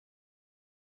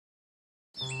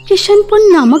किशनपुर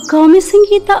नामक गांव में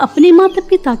संगीता अपने माता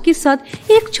पिता के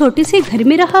साथ एक छोटे से घर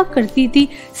में रहा करती थी।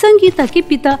 संगीता के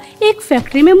पिता एक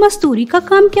फैक्ट्री में मजदूरी का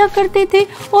काम किया करते थे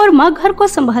और माँ घर को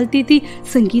संभालती थी।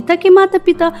 संगीता के माता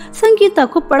पिता संगीता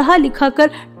को पढ़ा लिखा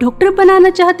कर डॉक्टर बनाना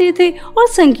चाहते थे और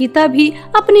संगीता भी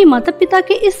अपने माता पिता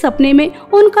के इस सपने में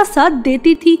उनका साथ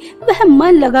देती थी। वह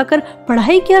मन लगाकर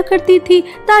पढ़ाई किया करती थी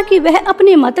ताकि वह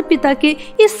अपने माता पिता के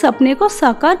इस सपने को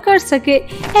साकार कर सके।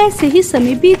 ऐसे ही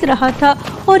समय बीत रहा था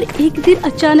और एक दिन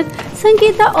अचानक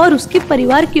संगीता और उसके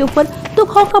परिवार के ऊपर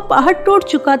दुखों का पहाड़ टूट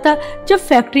चुका था जब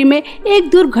फैक्ट्री में एक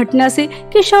दुर्घटना से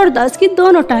किशोर दास की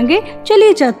दोनों टांगे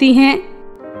चली जाती हैं।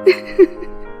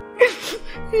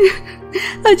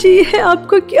 अजी ये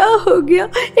आपको क्या हो गया?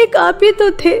 एक आप ही तो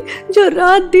थे जो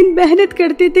रात दिन मेहनत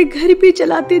करते थे, घर भी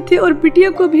चलाते थे और बिटिया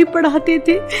को भी पढ़ाते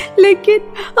थे, लेकिन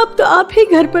अब तो आप ही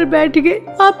घर पर बैठ गए।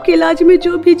 आपके इलाज में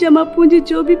जो भी जमा पूंजी,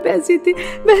 जो भी पैसे थे,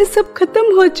 वह सब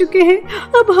खत्म हो चुके हैं।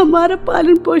 अब हमारा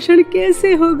पालन पोषण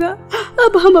कैसे होगा?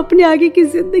 अब हम अपने आगे की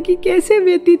जिंदगी कैसे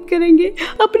व्यतीत करेंगे?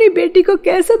 अपनी बेटी को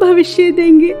कैसा भविष्य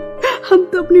देंगे? हम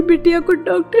तो अपनी बिटिया को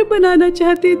डॉक्टर बनाना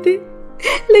चाहते थे,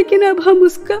 लेकिन अब हम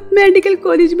उसका मेडिकल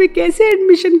कॉलेज में कैसे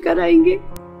एडमिशन कराएंगे?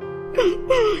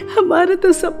 हमारा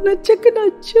तो सपना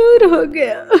चकनाचूर हो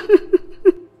गया।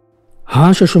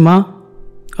 हाँ सुषमा,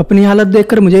 अपनी हालत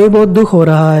देखकर मुझे भी बहुत दुख हो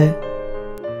रहा है,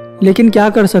 लेकिन क्या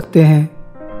कर सकते हैं?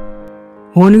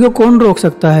 होने को कौन रोक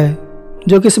सकता है?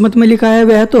 जो किस्मत में लिखा है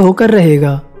वह तो होकर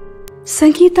रहेगा।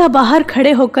 संगीता बाहर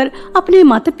खड़े होकर अपने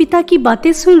माता पिता की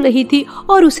बातें सुन रही थी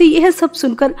और उसे यह सब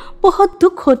सुनकर बहुत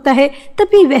दुख होता है।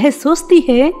 तभी वह सोचती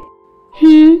है,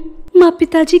 माँ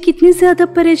पिताजी कितने ज्यादा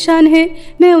परेशान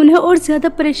हैं। मैं उन्हें और ज्यादा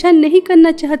परेशान नहीं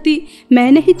करना चाहती।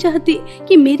 मैं नहीं चाहती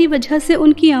कि मेरी वजह से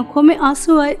उनकी आंखों में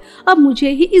आंसू आए। अब मुझे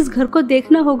ही इस घर को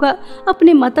देखना होगा,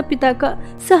 अपने माता पिता का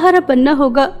सहारा बनना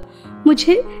होगा।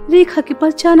 मुझे रेखा के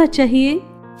पास जाना चाहिए।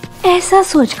 ऐसा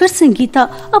सोचकर संगीता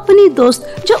अपनी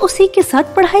दोस्त जो उसी के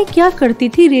साथ पढ़ाई किया करती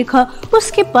थी, रेखा,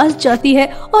 उसके पास जाती है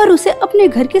और उसे अपने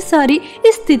घर की सारी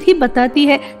स्थिति बताती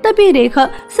है। तभी रेखा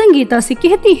संगीता से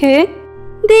कहती है,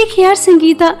 देख यार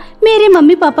संगीता, मेरे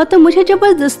मम्मी पापा तो मुझे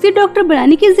जबरदस्ती डॉक्टर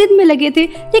बनाने की जिद में लगे थे,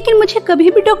 लेकिन मुझे कभी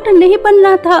भी डॉक्टर नहीं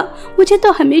बनना था। मुझे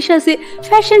तो हमेशा से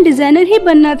फैशन डिजाइनर ही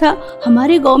बनना था।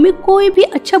 हमारे गांव में कोई भी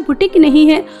अच्छा बुटीक नहीं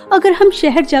है। अगर हम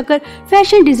शहर जाकर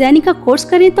फैशन डिजाइनिंग का कोर्स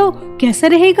करें तो कैसा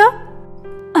रहेगा?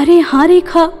 अरे हाँ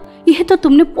रेखा, यह तो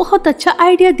तुमने बहुत अच्छा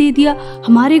आइडिया दे दिया।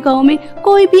 हमारे गांव में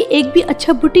कोई भी एक भी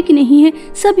अच्छा बुटीक नहीं है।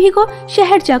 सभी को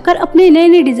शहर जाकर अपने नए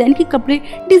नए डिजाइन के कपड़े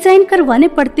डिजाइन करवाने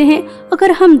पड़ते हैं।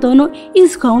 अगर हम दोनों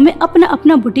इस गांव में अपना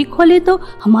अपना बुटीक खोले तो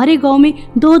हमारे गांव में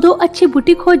दो दो अच्छे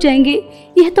बुटीक हो जाएंगे।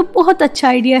 यह तो बहुत अच्छा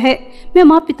आइडिया है। मैं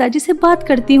माँ पिताजी से बात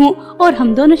करती हूँ और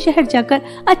हम दोनों शहर जाकर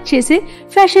अच्छे से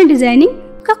फैशन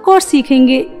डिजाइनिंग का कोर्स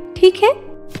सीखेंगे, ठीक है?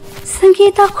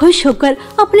 संगीता खुश होकर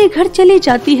अपने घर चली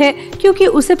जाती है क्योंकि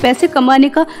उसे पैसे कमाने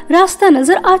का रास्ता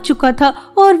नजर आ चुका था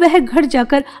और वह घर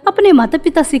जाकर अपने माता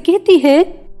पिता से कहती है,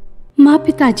 माँ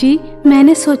पिताजी,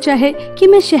 मैंने सोचा है कि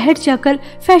मैं शहर जाकर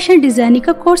फैशन डिजाइनिंग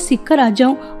का कोर्स सीखकर आ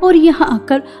जाऊं और यहाँ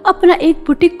आकर अपना एक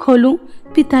बुटीक खोलूं।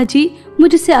 पिताजी,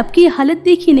 मुझसे आपकी हालत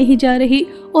देखी नहीं जा रही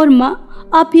और माँ,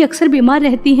 आप भी अक्सर बीमार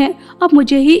रहती हैं। अब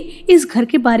मुझे ही इस घर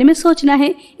के बारे में सोचना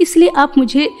है, इसलिए आप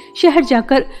मुझे शहर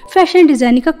जाकर फैशन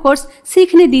डिजाइनिंग का कोर्स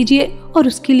सीखने दीजिए और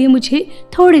उसके लिए मुझे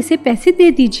थोड़े से पैसे दे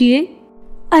दीजिए।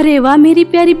 अरे वाह मेरी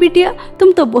प्यारी बिटिया,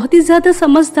 तुम तो बहुत ही ज्यादा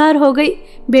समझदार हो गई।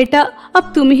 बेटा,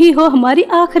 अब तुम ही हो हमारी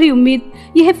आखिरी उम्मीद।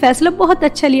 यह फैसला बहुत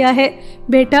अच्छा लिया है।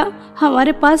 बेटा,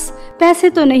 हमारे पास पैसे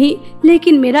तो नहीं,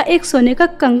 लेकिन मेरा एक सोने का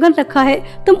कंगन रखा है।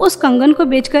 तुम उस कंगन को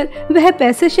बेचकर वह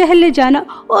पैसे शहर ले जाना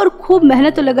और खूब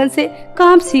मेहनत और लगन से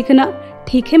काम सीखना,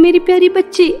 ठीक है मेरी प्यारी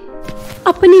बच्ची?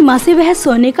 अपनी माँ से वह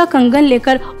सोने का कंगन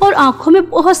लेकर और आंखों में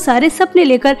बहुत सारे सपने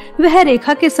लेकर वह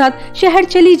रेखा के साथ शहर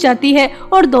चली जाती है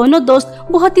और दोनों दोस्त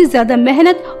बहुत ही ज्यादा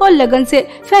मेहनत और लगन से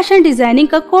फैशन डिजाइनिंग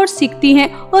का कोर्स सीखती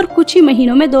हैं और कुछ ही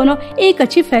महीनों में दोनों एक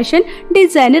अच्छी फैशन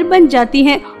डिजाइनर बन जाती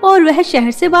हैं और वह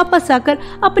शहर से वापस आकर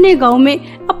अपने गांव में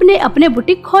अपने अपने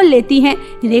बुटीक खोल लेती हैं।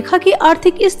 रेखा की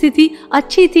आर्थिक स्थिति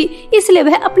अच्छी थी, इसलिए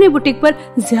वह अपने बुटीक पर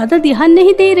ज्यादा ध्यान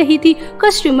नहीं दे रही थी,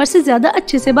 कस्टमर से ज्यादा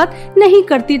अच्छे से बात नहीं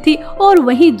करती थी। और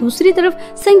वहीं दूसरी तरफ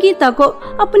संगीता को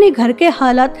अपने घर के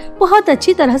हालात बहुत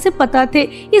अच्छी तरह से पता थे,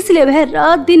 इसलिए वह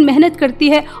रात दिन मेहनत करती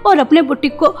है और अपने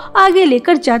बुटीक को आगे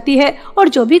लेकर जाती है और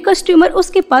जो भी कस्टमर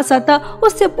उसके पास आता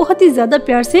उससे बहुत ही ज्यादा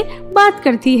प्यार से बात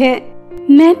करती है।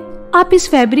 मैम, आप इस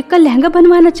फैब्रिक का लहंगा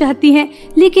बनवाना चाहती हैं,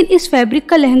 लेकिन इस फैब्रिक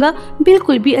का लहंगा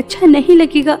बिल्कुल भी अच्छा नहीं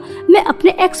लगेगा। मैं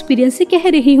अपने एक्सपीरियंस से कह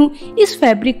रही हूँ, इस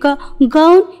फैब्रिक का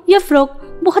गाउन या फ्रॉक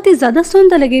बहुत ही ज्यादा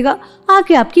सुंदर लगेगा।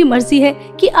 आगे आपकी मर्जी है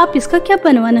कि आप इसका क्या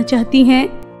बनवाना चाहती हैं।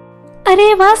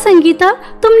 अरे वाह संगीता,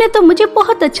 तुमने तो मुझे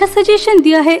बहुत अच्छा सजेशन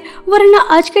दिया है, वरना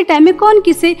आज के टाइम में कौन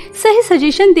किसे सही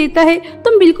सजेशन देता है।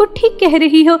 तुम बिल्कुल ठीक कह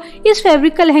रही हो, इस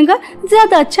फैब्रिक का लहंगा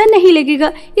ज्यादा अच्छा नहीं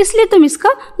लगेगा, इसलिए तुम इसका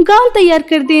गाउन तैयार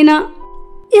कर देना।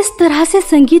 इस तरह से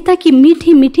संगीता की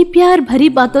मीठी मीठी प्यार भरी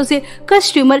बातों से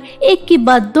कस्टमर एक के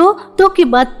बाद दो, दो के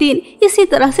बाद तीन इसी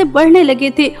तरह से बढ़ने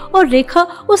लगे थे और रेखा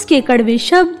उसके कड़वे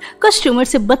शब्द, कस्टमर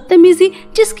से बदतमीजी,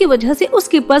 जिसकी वजह से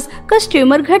उसके पास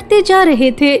कस्टमर घटते जा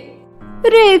रहे थे।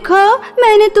 रेखा,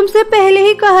 मैंने तुमसे पहले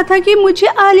ही कहा था कि मुझे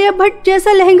आलिया भट्ट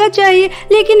जैसा लहंगा चाहिए,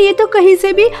 लेकिन ये तो कहीं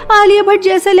से भी आलिया भट्ट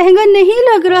जैसा लहंगा नहीं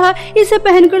लग रहा। इसे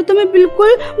पहनकर तो मैं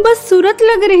बिल्कुल बदसूरत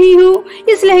लग रही हूँ।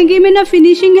 इस लहंगे में ना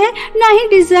फिनिशिंग है, ना ही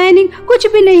डिजाइनिंग,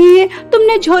 कुछ भी नहीं है।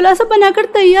 तुमने झोला सा बनाकर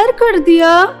तैयार कर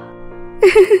दिया।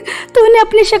 तूने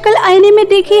अपनी शक्ल आईने में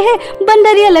देखी है?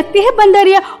 बंदरिया लगती है,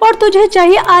 बंदरिया। और तुझे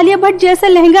चाहिए आलिया भट्ट जैसा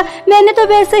लहंगा, मैंने तो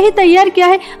वैसे ही तैयार किया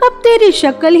है। अब तेरी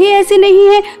शक्ल ही ऐसी नहीं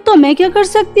है तो मैं क्या कर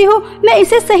सकती हूँ। मैं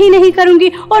इसे सही नहीं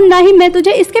करूँगी और ना ही मैं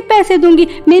तुझे इसके पैसे दूंगी।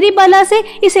 मेरी बला से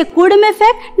इसे कूड़ में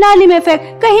फेंक, नाली में फेंक,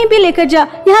 कहीं भी लेकर जा,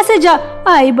 यहाँ से जा।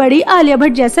 आई बड़ी आलिया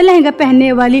भट्ट जैसा लहंगा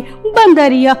पहनने वाली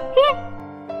बंदरिया।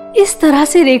 इस तरह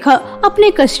से रेखा अपने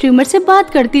कस्टमर से बात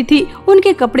करती थी,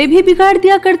 उनके कपड़े भी बिगाड़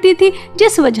दिया करती थी,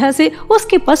 जिस वजह से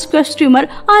उसके पास कस्टमर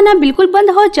आना बिल्कुल बंद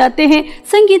हो जाते हैं।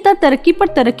 संगीता तरक्की पर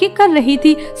तरक्की कर रही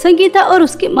थी। संगीता और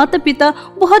उसके माता पिता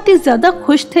बहुत ही ज्यादा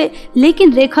खुश थे,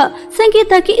 लेकिन रेखा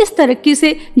संगीता की इस तरक्की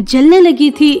से जलने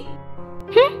लगी थी।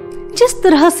 जिस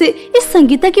तरह से इस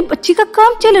संगीता की बच्ची का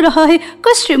काम चल रहा है,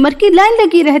 कस्टमर की लाइन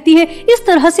लगी रहती है, इस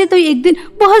तरह से तो एक दिन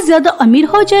बहुत ज्यादा अमीर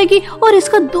हो जाएगी और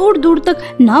इसका दूर दूर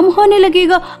तक नाम होने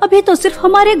लगेगा। अभी तो सिर्फ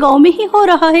हमारे गांव में ही हो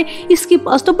रहा है, इसके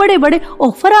पास तो बड़े बड़े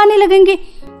ऑफर आने लगेंगे।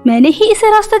 मैंने ही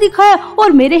इसे रास्ता दिखाया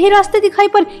और मेरे ही रास्ते दिखाई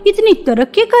पर इतनी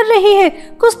तरक्की कर रही है।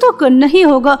 कुछ तो करना ही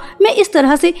होगा। मैं इस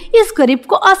तरह से इस गरीब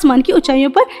को आसमान की ऊंचाइयों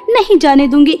पर नहीं जाने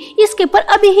दूंगी, इसके पर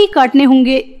अभी ही काटने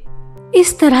होंगे।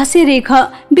 इस तरह से रेखा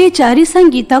बेचारी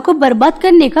संगीता को बर्बाद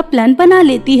करने का प्लान बना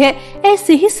लेती है।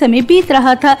 ऐसे ही समय बीत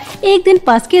रहा था। एक दिन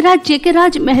पास के राज्य के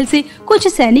राजमहल से कुछ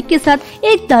सैनिक के साथ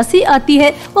एक दासी आती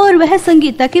है और वह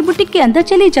संगीता के बुटीक के अंदर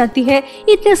चली जाती है।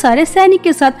 इतने सारे सैनिक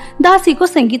के साथ दासी को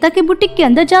संगीता के बुटीक के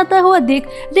अंदर जाता हुआ देख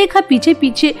रेखा पीछे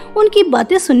पीछे उनकी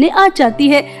बातें सुनने आ जाती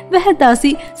है। वह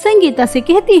दासी संगीता से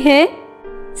कहती है,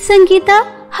 संगीता,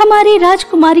 हमारी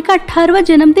राजकुमारी का 18वां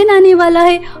जन्मदिन आने वाला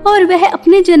है और वह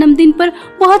अपने जन्मदिन पर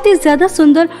बहुत ही ज्यादा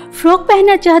सुंदर फ्रॉक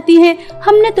पहनना चाहती है।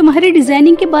 हमने तुम्हारी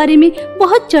डिजाइनिंग के बारे में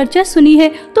बहुत चर्चा सुनी है,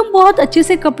 तुम बहुत अच्छे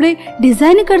से कपड़े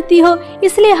डिजाइन करती हो,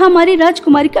 इसलिए हमारी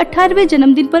राजकुमारी के 18वें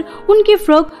जन्मदिन पर उनकी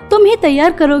फ्रॉक तुम ही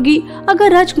तैयार करोगी।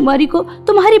 अगर राजकुमारी को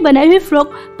तुम्हारी बनाई हुई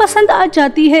फ्रॉक पसंद आ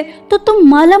जाती है तो तुम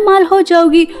माला माल हो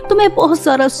जाओगी, तुम्हें बहुत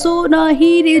सारा सोना,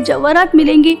 हीरे, जवाहरात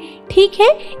मिलेंगे। ठीक है,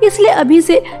 इसलिए अभी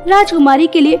से राजकुमारी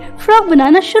के लिए फ्रॉक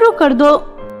बनाना शुरू कर दो।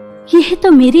 यह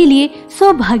तो मेरे लिए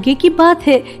सौभाग्य की बात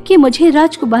है कि मुझे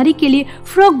राजकुमारी के लिए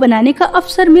फ्रॉक बनाने का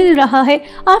अवसर मिल रहा है।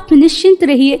 आप निश्चिंत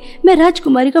रहिए, मैं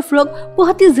राजकुमारी का फ्रॉक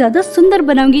बहुत ही ज्यादा सुंदर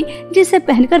बनाऊंगी, जिसे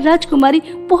पहनकर राजकुमारी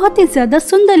बहुत ही ज्यादा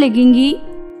सुंदर लगेंगी।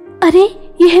 अरे,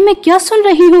 यह मैं क्या सुन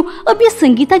रही हूँ? अब ये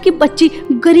संगीता की बच्ची,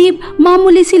 गरीब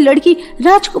मामूली सी लड़की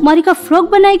राजकुमारी का फ्रॉक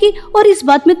बनाएगी और इस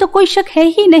बात में तो कोई शक है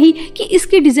ही नहीं कि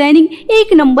इसकी डिजाइनिंग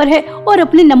एक नंबर है और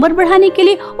अपने नंबर बढ़ाने के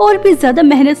लिए और भी ज्यादा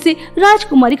मेहनत से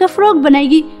राजकुमारी का फ्रॉक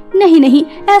बनाएगी। नहीं नहीं,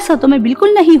 ऐसा तो मैं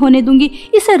बिल्कुल नहीं होने दूंगी।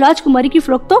 इसे राजकुमारी की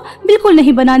फ्रॉक तो बिल्कुल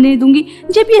नहीं बनाने दूंगी।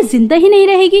 जब ये जिंदा ही नहीं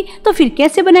रहेगी तो फिर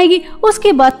कैसे बनाएगी?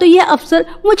 उसके बाद तो यह अवसर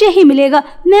मुझे ही मिलेगा।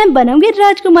 मैं बनाऊंगी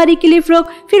राजकुमारी के लिए फ्रॉक,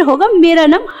 फिर होगा मेरा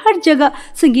नाम हर जगह।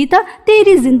 संगीता,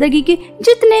 तेरी जिंदगी के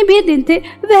जितने भी दिन थे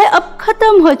वह अब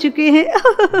खत्म हो चुके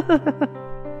हैं।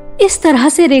 इस तरह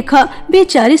से रेखा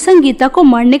बेचारी संगीता को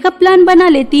मारने का प्लान बना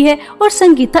लेती है और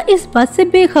संगीता इस बात से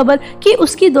बेखबर कि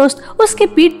उसकी दोस्त उसके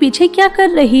पीठ पीछे क्या कर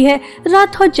रही है।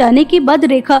 रात हो जाने के बाद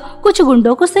रेखा कुछ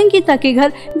गुंडों को संगीता के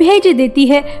घर भेज देती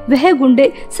है। वह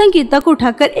गुंडे संगीता को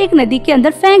उठाकर एक नदी के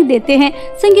अंदर फेंक देते हैं।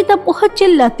 संगीता बहुत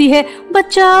चिल्लाती है,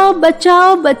 बचाओ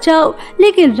बचाओ बचाओ,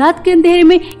 लेकिन रात के अंधेरे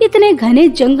में इतने घने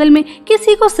जंगल में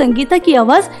किसी को संगीता की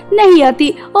आवाज नहीं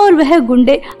आती और वह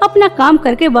गुंडे अपना काम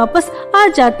करके वापस आ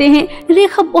जाते हैं।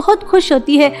 रेखा बहुत खुश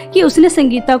होती है कि उसने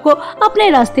संगीता को अपने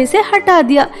रास्ते से हटा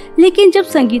दिया, लेकिन जब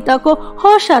संगीता को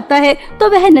होश आता है तो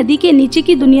वह नदी के नीचे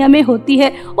की दुनिया में होती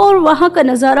है और वहाँ का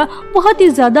नजारा बहुत ही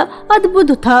ज्यादा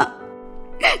अद्भुत था।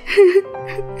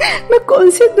 मैं कौन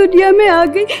सी दुनिया में आ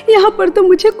गई? यहाँ पर तो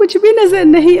मुझे कुछ भी नजर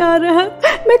नहीं आ रहा।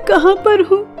 मैं कहाँ पर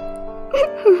हूँ?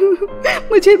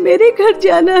 मुझे मेरे घर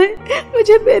जाना है,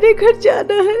 मुझे मेरे घर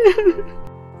जाना है।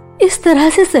 इस तरह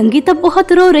से संगीता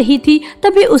बहुत रो रही थी।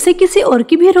 तभी उसे किसी और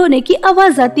की भी रोने की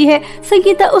आवाज आती है।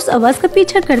 संगीता उस आवाज का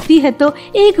पीछा करती है तो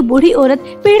एक बूढ़ी औरत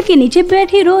पेड़ के नीचे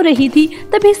बैठी रो रही थी।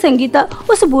 तभी संगीता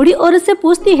उस बूढ़ी औरत से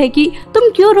पूछती है कि तुम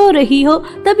क्यों रो रही हो।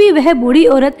 तभी वह बूढ़ी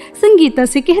औरत संगीता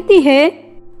से कहती है,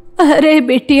 अरे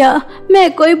बेटिया,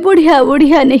 मैं कोई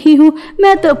बुढ़िया नहीं हूँ,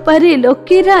 मैं तो परी लोक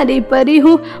की रानी परी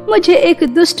हूँ। मुझे एक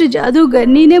दुष्ट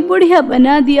जादूगरनी ने बुढ़िया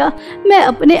बना दिया। मैं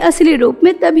अपने असली रूप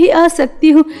में तभी आ सकती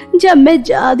हूँ जब मैं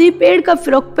जादुई पेड़ का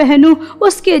फ्रॉक पहनूं।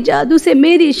 उसके जादू से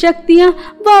मेरी शक्तियाँ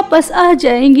वापस आ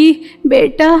जाएंगी।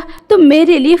 बेटा, तुम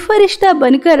मेरे लिए फरिश्ता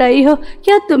बनकर आई हो,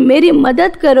 क्या तुम मेरी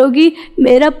मदद करोगी?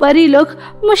 मेरा परी लोक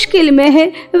मुश्किल में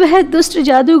है। वह दुष्ट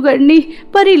जादूगरनी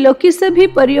परी लोक की सभी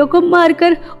परियों को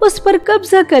मारकर उस पर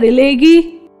कब्जा कर लेगी।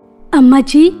 अम्मा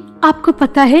जी, आपको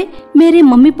पता है, मेरे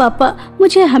मम्मी पापा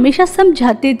मुझे हमेशा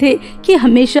समझाते थे कि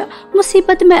हमेशा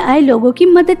मुसीबत में आए लोगों की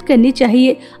मदद करनी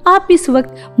चाहिए। आप इस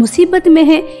वक्त मुसीबत में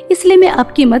हैं, इसलिए मैं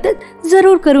आपकी मदद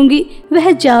जरूर करूंगी।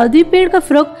 वह जादुई पेड़ का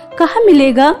फ्रॉक कहाँ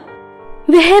मिलेगा?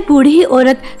 वह बूढ़ी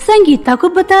औरत संगीता को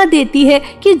बता देती है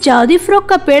कि जादुई फ्रॉक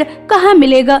का पेड़ कहाँ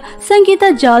मिलेगा। संगीता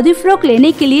जादुई फ्रॉक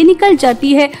लेने के लिए निकल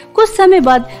जाती है। कुछ समय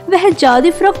बाद वह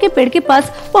जादुई फ्रॉक के पेड़ के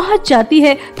पास पहुँच जाती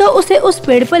है तो उसे उस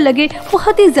पेड़ पर लगे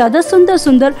बहुत ही ज्यादा सुंदर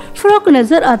सुंदर फ्रॉक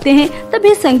नजर आते हैं।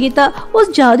 तभी संगीता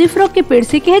उस जादुई फ्रॉक के पेड़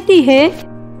से कहती है,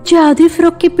 जादुई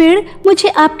फ्रॉक के पेड़, मुझे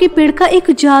आपके पेड़ का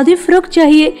एक जादुई फ्रॉक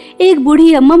चाहिए। एक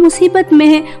बूढ़ी अम्मा मुसीबत में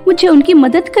है, मुझे उनकी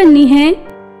मदद करनी है।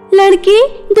 लड़की,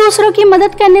 दूसरों की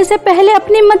मदद करने से पहले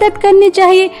अपनी मदद करनी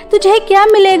चाहिए। तुझे क्या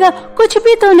मिलेगा? कुछ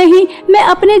भी तो नहीं। मैं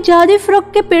अपने जादुई फ्रॉक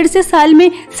के पेड़ से साल में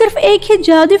सिर्फ एक ही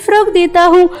जादुई फ्रॉक देता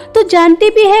हूँ। तू जानती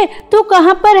भी है तू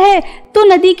कहाँ पर है? तू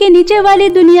नदी के नीचे वाली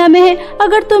दुनिया में है।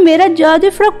 अगर तू मेरा जादुई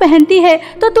फ्रॉक पहनती है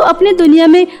तो तू अपनी दुनिया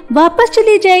में वापस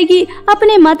चली जाएगी,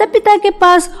 अपने माता पिता के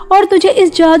पास, और तुझे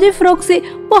इस जादुई फ्रॉक से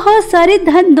बहुत सारी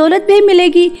धन दौलत भी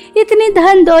मिलेगी। इतनी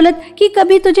धन दौलत कि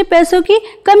कभी तुझे पैसों की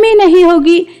कमी नहीं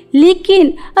होगी।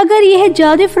 लेकिन अगर यह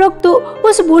जादुई फ्रॉक तो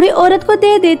उस बूढ़ी औरत को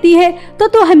दे देती है तो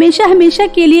तू हमेशा हमेशा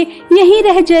के लिए यहीं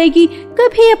रह जाएगी,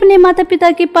 कभी अपने माता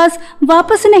पिता के पास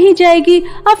वापस नहीं जाएगी।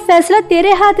 अब फैसला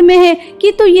तेरे हाथ में है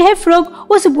कि तू यह फ्रॉक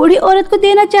उस बूढ़ी औरत को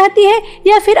देना चाहती है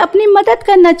या फिर अपनी मदद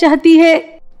करना चाहती है।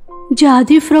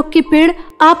 जादुई फ्रॉक के पेड़,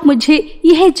 आप मुझे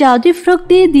यह जादुई फ्रॉक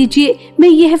दे दीजिए। मैं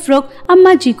यह फ्रॉक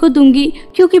अम्मा जी को दूंगी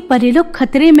क्योंकि परी लोग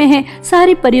खतरे में हैं।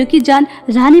 सारी परियों की जान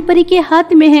रानी परी के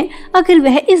हाथ में है। अगर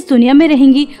वह इस दुनिया में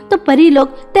रहेंगी तो परी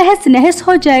लोग तहस नहस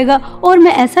हो जाएगा और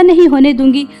मैं ऐसा नहीं होने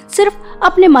दूंगी। सिर्फ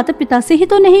अपने माता पिता से ही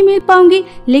तो नहीं मिल पाऊंगी,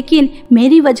 लेकिन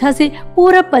मेरी वजह से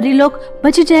पूरा परी लोग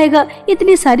बच जाएगा।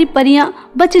 इतनी सारी परियां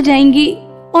बच जाएंगी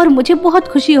और मुझे बहुत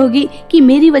खुशी होगी कि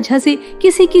मेरी वजह से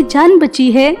किसी की जान बची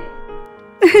है।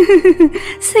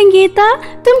 संगीता,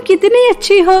 तुम कितनी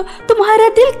अच्छी हो, तुम्हारा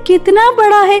दिल कितना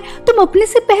बड़ा है। तुम अपने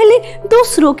से पहले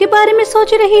दूसरों के बारे में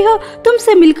सोच रही हो।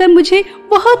 तुमसे मिलकर मुझे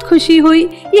बहुत खुशी हुई।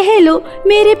 यह लो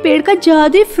मेरे पेड़ का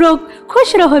जादुई फ्रॉक।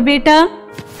 खुश रहो बेटा।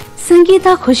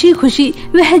 संगीता खुशी खुशी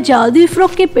वह जादुई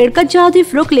फ्रॉक के पेड़ का जादुई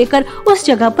फ्रॉक लेकर उस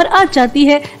जगह पर आ जाती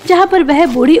है जहाँ पर वह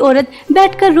बूढ़ी औरत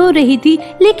बैठकर रो रही थी।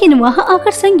 लेकिन वहाँ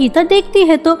आकर संगीता देखती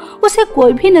है तो उसे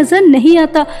कोई भी नजर नहीं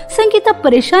आता। संगीता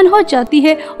परेशान हो जाती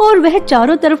है और वह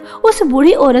चारों तरफ उस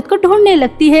बूढ़ी औरत को ढूंढने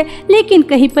लगती है, लेकिन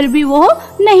कहीं पर भी वो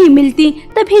नहीं मिलती।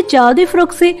 तभी जादुई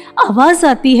फ्रॉक से आवाज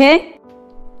आती है,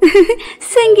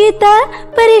 संगीता,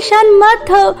 परेशान मत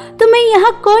हो, तुम्हें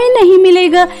यहाँ कोई नहीं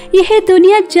मिलेगा। यह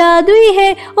दुनिया जादुई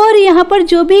है और यहाँ पर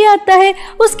जो भी आता है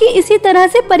उसकी इसी तरह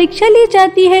से परीक्षा ली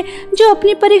जाती है। जो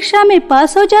अपनी परीक्षा में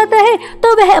पास हो जाता है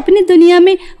तो वह अपनी दुनिया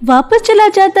में वापस चला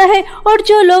जाता है, और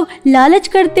जो लोग लालच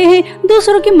करते हैं,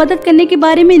 दूसरों की मदद करने के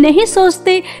बारे में नहीं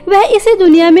सोचते, वह इसी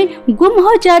दुनिया में गुम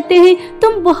हो जाते हैं।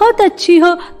 तुम बहुत अच्छी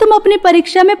हो, तुम अपनी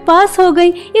परीक्षा में पास हो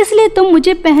गई, इसलिए तुम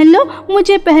मुझे पहन लो।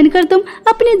 मुझे पहनकर तुम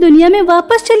अपनी दुनिया में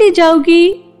वापस चली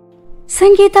जाओगी।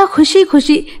 संगीता खुशी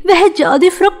खुशी वह जादुई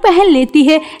फ्रॉक पहन लेती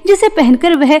है, जिसे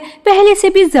पहनकर वह पहले से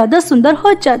भी ज्यादा सुंदर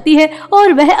हो जाती है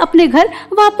और वह अपने घर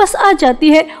वापस आ जाती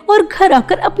है और घर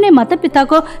आकर अपने माता पिता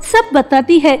को सब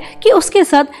बताती है कि उसके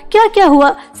साथ क्या क्या हुआ।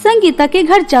 संगीता के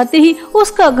घर जाते ही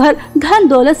उसका घर धन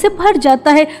दौलत से भर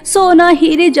जाता है। सोना,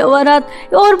 हीरे,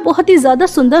 जवाहरात और बहुत ही ज्यादा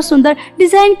सुंदर सुंदर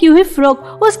डिजाइन की हुई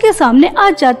फ्रॉक उसके सामने आ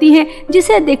जाती है,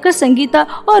 जिसे देखकर संगीता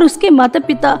और उसके माता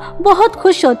पिता बहुत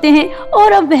खुश होते हैं।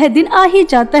 और अब वह दिन आ ही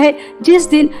जाता है जिस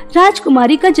दिन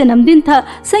राजकुमारी का जन्मदिन था।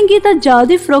 संगीता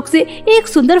जादुई फ्रॉक से एक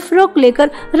सुंदर फ्रॉक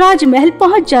लेकर राजमहल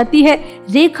पहुंच जाती है।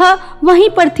 रेखा वहीं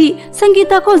पर थी।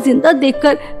 संगीता को जिंदा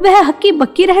देखकर वह हक्की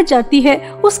बक्की रह जाती है।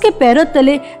 उसके पैरों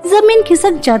तले जमीन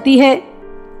खिसक जाती है।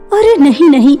 अरे नहीं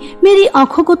नहीं, मेरी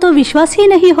आंखों को तो विश्वास ही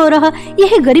नहीं हो रहा।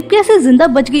 यह गरीब कैसे जिंदा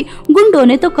बच गई? गुंडों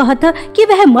ने तो कहा था कि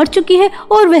वह मर चुकी है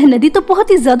और वह नदी तो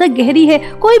बहुत ही ज्यादा गहरी है,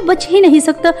 कोई बच ही नहीं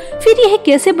सकता। फिर यह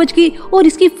कैसे बच गई? और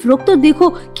इसकी फ्रॉक तो देखो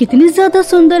कितनी ज्यादा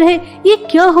सुंदर है। ये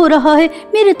क्या हो रहा है?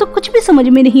 मेरे तो कुछ भी समझ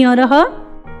में नहीं आ रहा।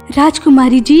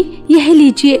 राजकुमारी जी, यह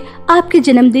लीजिए आपके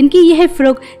जन्मदिन की यह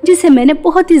फ्रॉक, जिसे मैंने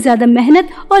बहुत ही ज्यादा मेहनत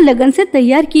और लगन से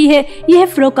तैयार की है। यह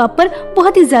फ्रॉक आप पर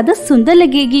बहुत ही ज्यादा सुंदर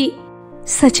लगेगी।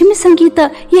 सच में संगीता,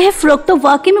 यह फ्रॉक तो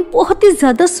वाकई में बहुत ही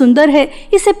ज्यादा सुंदर है।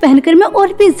 इसे पहनकर मैं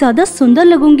और भी ज्यादा सुंदर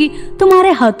लगूंगी।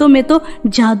 तुम्हारे हाथों में तो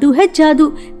जादू है, जादू।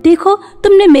 देखो,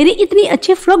 तुमने मेरी इतनी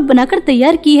अच्छी फ्रॉक बनाकर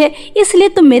तैयार की है, इसलिए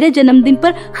तुम मेरे जन्मदिन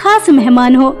पर खास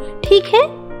मेहमान हो, ठीक है?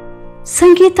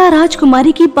 संगीता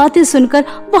राजकुमारी की बातें सुनकर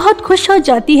बहुत खुश हो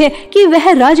जाती है कि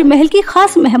वह राजमहल की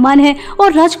खास मेहमान है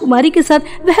और राजकुमारी के साथ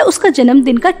वह उसका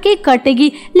जन्मदिन का केक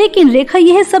काटेगी। लेकिन रेखा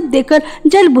यह सब देखकर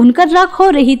जल भुनकर राख हो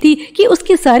रही थी कि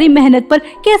उसकी सारी मेहनत पर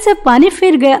कैसे पानी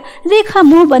फिर गया। रेखा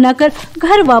मुंह बनाकर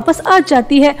घर वापस आ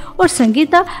जाती है और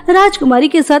संगीता राजकुमारी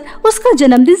के साथ उसका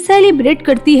जन्मदिन सेलिब्रेट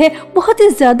करती है, बहुत ही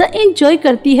ज्यादा एंजॉय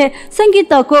करती है।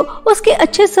 संगीता को उसके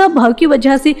अच्छे स्वभाव की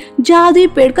वजह से जादुई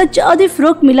पेड़ का जादुई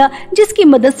फ्रॉक मिला, जिसकी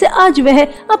मदद से आज वह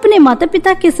अपने माता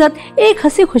पिता के साथ एक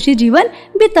हंसी खुशी जीवन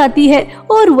बिताती है।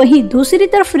 और वहीं दूसरी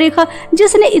तरफ रेखा,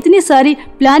 जिसने इतनी सारी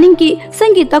प्लानिंग की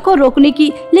संगीता को रोकने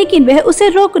की, लेकिन वह उसे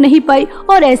रोक नहीं पाई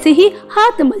और ऐसे ही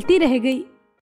हाथ मलती रह गई।